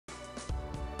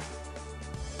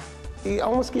It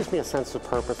almost gives me a sense of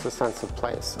purpose, a sense of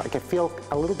place. Like I feel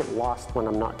a little bit lost when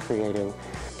I'm not creating.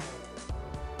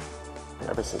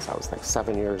 Ever since I was like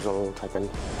 7 years old, I've been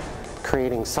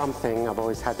creating something. I've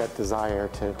always had that desire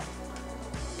to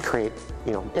create,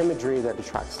 imagery that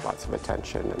attracts lots of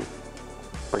attention and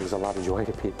brings a lot of joy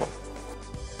to people.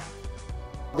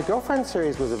 The Girlfriend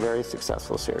series was a very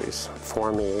successful series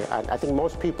for me. I think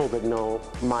most people that know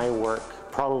my work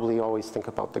probably always think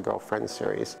about the Girlfriend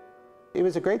series. It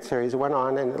was a great series. It went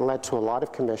on and it led to a lot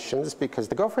of commissions because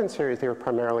the Girlfriend series, they were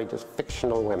primarily just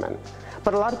fictional women.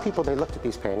 But a lot of people, they looked at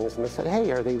these paintings and they said, hey,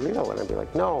 are they real? And I'd be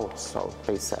like, no. So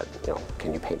they said,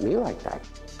 can you paint me like that?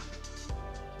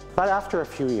 But after a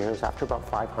few years, after about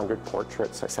 500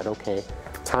 portraits, I said, okay,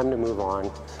 time to move on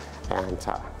and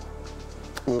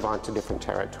move on to different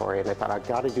territory. And I thought, I've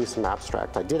got to do some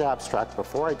abstract. I did abstract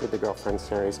before I did the Girlfriend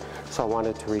series, so I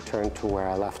wanted to return to where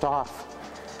I left off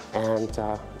and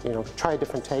try a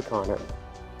different take on it.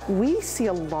 We see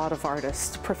a lot of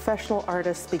artists, professional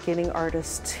artists, beginning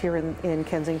artists here in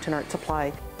Kensington Art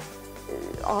Supply.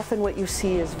 Often what you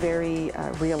see is very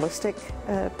realistic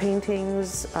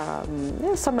paintings,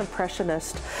 some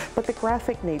impressionist, but the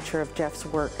graphic nature of Jeff's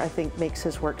work, I think, makes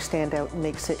his work stand out and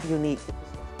makes it unique.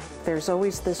 There's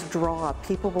always this draw.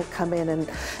 People will come in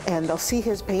and they'll see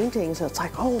his paintings and it's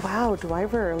like, oh wow, do I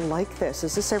ever like this?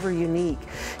 Is this ever unique?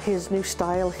 His new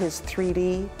style, his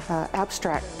 3D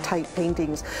abstract type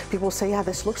paintings, people say, yeah,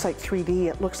 this looks like 3D.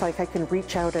 It looks like I can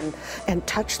reach out and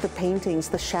touch the paintings.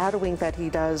 The shadowing that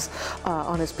he does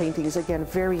on his paintings, again,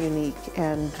 very unique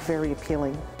and very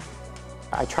appealing.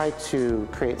 I try to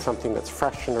create something that's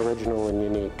fresh and original and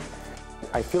unique.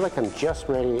 I feel like I'm just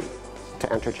ready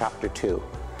to enter chapter 2.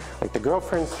 Like the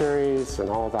Girlfriend series and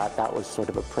all that, that was sort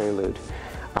of a prelude.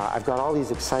 I've got all these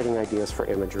exciting ideas for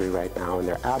imagery right now, and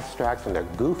they're abstract and they're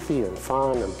goofy and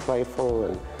fun and playful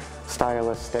and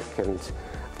stylistic, and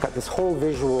I've got this whole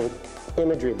visual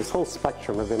imagery, this whole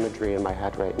spectrum of imagery in my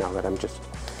head right now that I'm just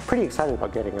pretty excited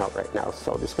about getting out right now.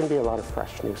 So there's going to be a lot of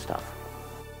fresh new stuff.